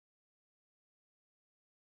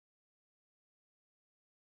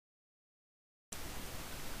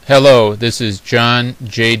Hello, this is John,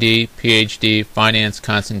 J.D., Ph.D., Finance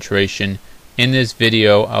Concentration. In this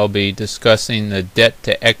video, I'll be discussing the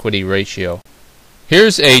debt-to-equity ratio.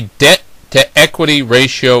 Here's a debt-to-equity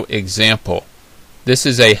ratio example. This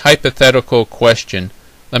is a hypothetical question.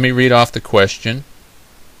 Let me read off the question.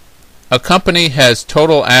 A company has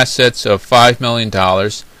total assets of $5 million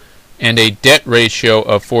and a debt ratio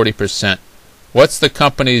of 40%. What's the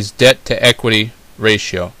company's debt-to-equity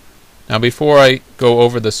ratio? Now, before I go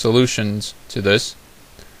over the solutions to this,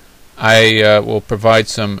 I will provide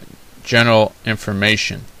some general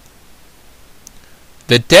information.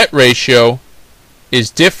 The debt ratio is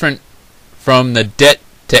different from the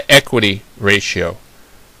debt-to-equity ratio.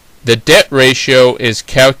 The debt ratio is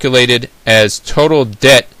calculated as total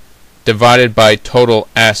debt divided by total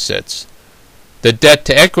assets. The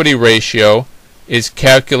debt-to-equity ratio is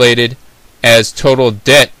calculated as total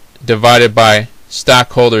debt divided by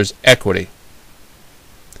stockholders' equity.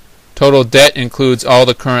 Total debt includes all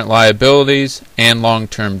the current liabilities and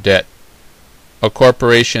long-term debt. A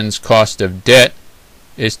corporation's cost of debt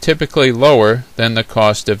is typically lower than the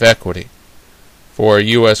cost of equity. For a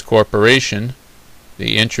U.S. corporation,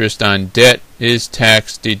 the interest on debt is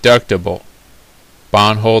tax deductible.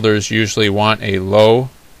 Bondholders usually want a low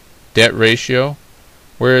debt ratio,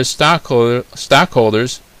 whereas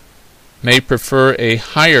stockholders may prefer a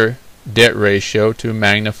higher debt ratio to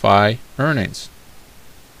magnify earnings.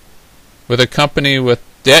 With a company with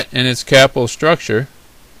debt in its capital structure,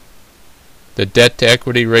 the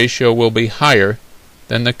debt-to-equity ratio will be higher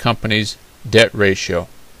than the company's debt ratio.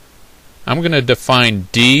 I'm going to define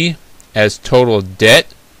D as total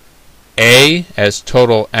debt, A as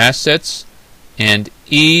total assets, and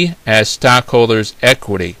E as stockholders'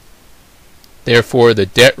 equity. Therefore, the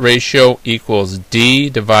debt ratio equals D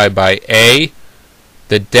divided by A.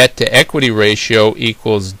 The debt-to-equity ratio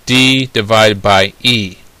equals D divided by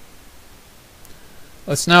E.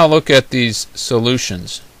 Let's now look at these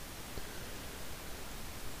solutions.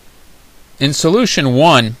 In solution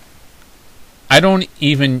 1, I don't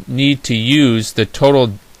even need to use the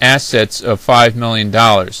total assets of $5 million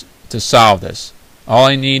to solve this. All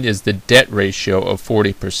I need is the debt ratio of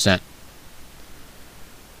 40%.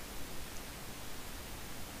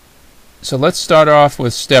 So let's start off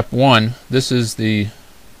with step 1. This is the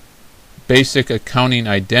basic accounting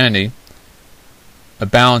identity. A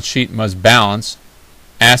balance sheet must balance.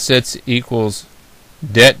 Assets equals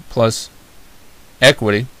debt plus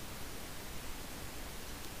equity.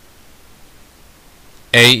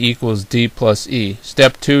 A equals D plus E.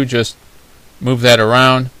 Step 2, just move that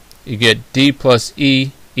around. You get D plus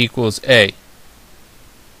E equals A.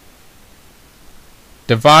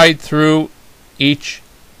 Divide through each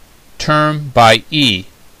term by E,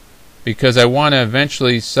 because I want to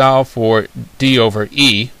eventually solve for D over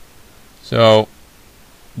E. So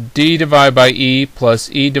D divided by E plus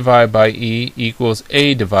E divided by E equals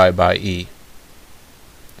A divided by E.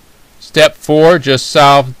 Step 4, just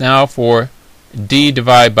solve now for D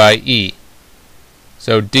divided by E.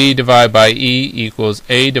 So D divided by E equals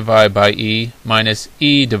A divided by E minus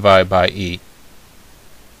E divided by E.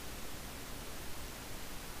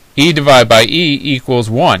 E divided by E equals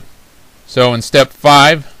 1. So in step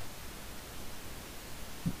 5,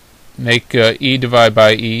 make E divided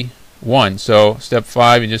by E 1. So step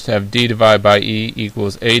 5, you just have D divided by E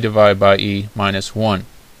equals A divided by E minus 1.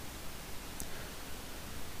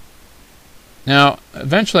 Now,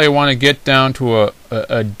 eventually I want to get down to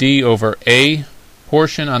a D over A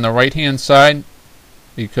portion on the right-hand side,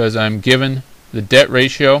 because I'm given the debt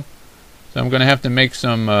ratio. So I'm going to have to make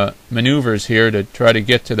some maneuvers here to try to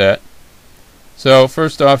get to that. So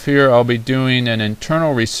first off here, I'll be doing an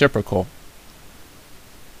internal reciprocal.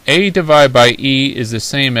 A divided by E is the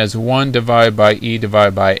same as 1 divided by E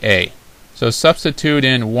divided by A. So substitute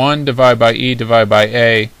in 1 divided by E divided by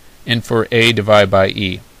A and for A divided by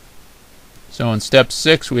E. So in step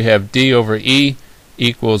 6, we have D over E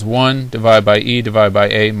equals 1 divided by E divided by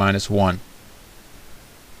A minus 1.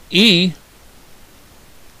 E,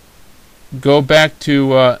 go back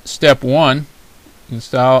to step 1 and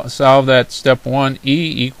solve that step 1.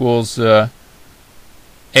 E equals A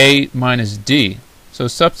minus D. So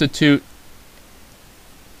substitute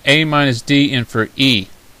A minus D in for E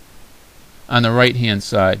on the right-hand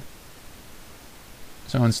side.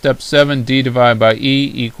 So in step 7, D divided by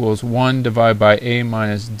E equals 1 divided by A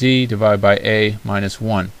minus D divided by A minus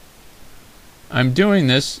 1. I'm doing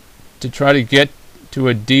this to try to get to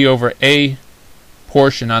a D over A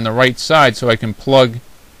portion on the right side so I can plug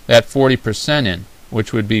that 40% in,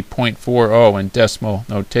 which would be 0.40 in decimal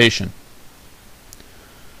notation.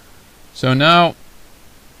 So now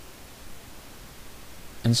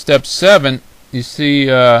in step 7, you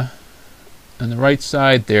see on the right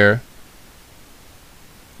side there,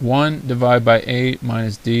 1 divided by A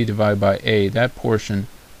minus D divided by A, that portion,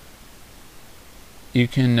 you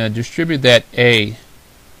can distribute that A.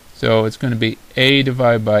 So it's going to be A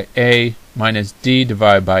divided by A minus D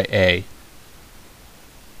divided by A.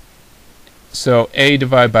 So A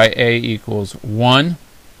divided by A equals 1.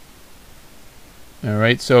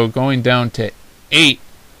 Alright, so going down to 8,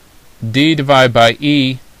 D divided by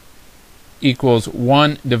E equals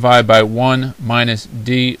 1 divided by 1 minus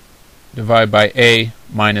D divided by A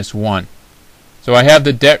minus 1. So I have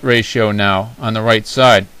the debt ratio now on the right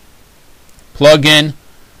side. Plug in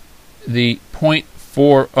the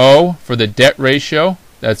 0.40 for the debt ratio.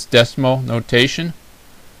 That's decimal notation.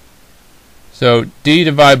 So D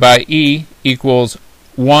divided by E equals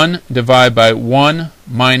 1 divided by 1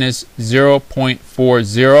 minus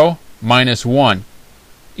 0.40 minus 1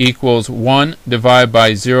 equals 1 divided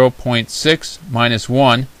by 0.6 minus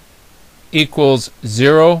 1 equals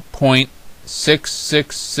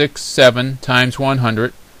 0.6667 times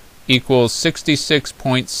 100 equals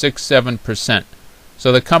 66.67%.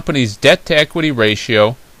 So the company's debt to equity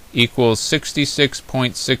ratio equals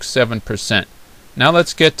 66.67%. Now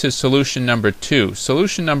let's get to solution number 2.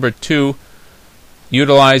 Solution number 2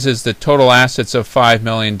 utilizes the total assets of $5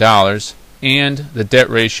 million and the debt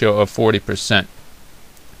ratio of 40%.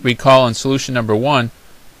 Recall in solution number 1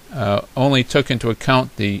 only took into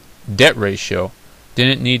account the debt ratio,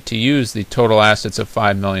 didn't need to use the total assets of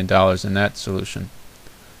 $5 million in that solution.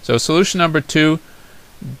 So solution number 2,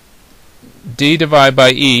 D divided by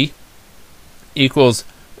E equals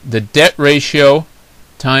the debt ratio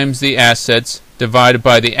times the assets divided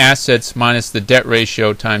by the assets minus the debt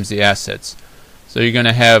ratio times the assets. So you're going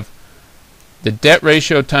to have the debt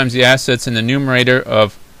ratio times the assets in the numerator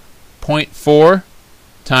of 0.4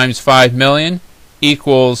 times 5 million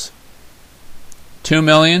equals $2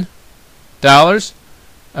 million.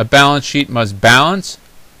 A balance sheet must balance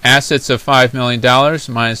assets of $5 million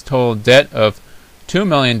minus total debt of $2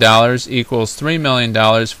 million equals $3 million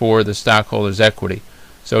for the stockholders' equity.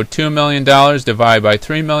 So $2 million divided by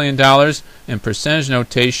 $3 million in percentage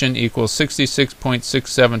notation equals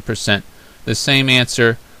 66.67%. The same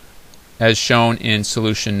answer as shown in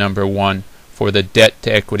solution number 1 for the debt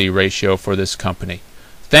to equity ratio for this company.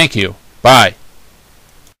 Thank you. Bye.